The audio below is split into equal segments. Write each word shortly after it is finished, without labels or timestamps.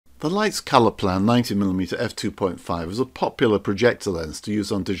The Leitz Colorplan 90mm f2.5 is a popular projector lens to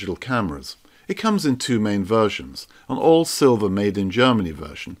use on digital cameras. It comes in two main versions, an all-silver made-in-Germany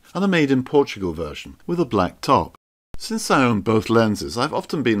version and a made-in-Portugal version with a black top. Since I own both lenses, I've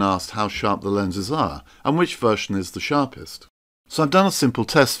often been asked how sharp the lenses are and which version is the sharpest. So I've done a simple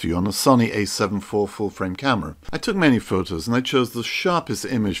test for you on a Sony a7 IV full-frame camera. I took many photos and I chose the sharpest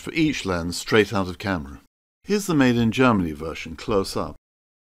image for each lens straight out of camera. Here's the made-in-Germany version close up.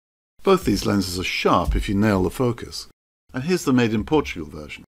 Both these lenses are sharp if you nail the focus. And here's the made-in-Portugal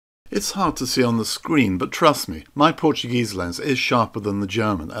version. It's hard to see on the screen, but trust me, my Portuguese lens is sharper than the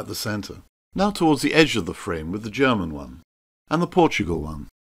German at the centre. Now towards the edge of the frame with the German one, and the Portugal one.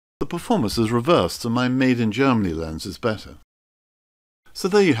 The performance is reversed and my made-in-Germany lens is better. So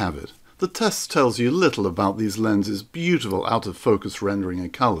there you have it. The test tells you little about these lenses' beautiful out-of-focus rendering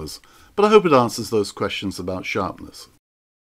and colours, but I hope it answers those questions about sharpness.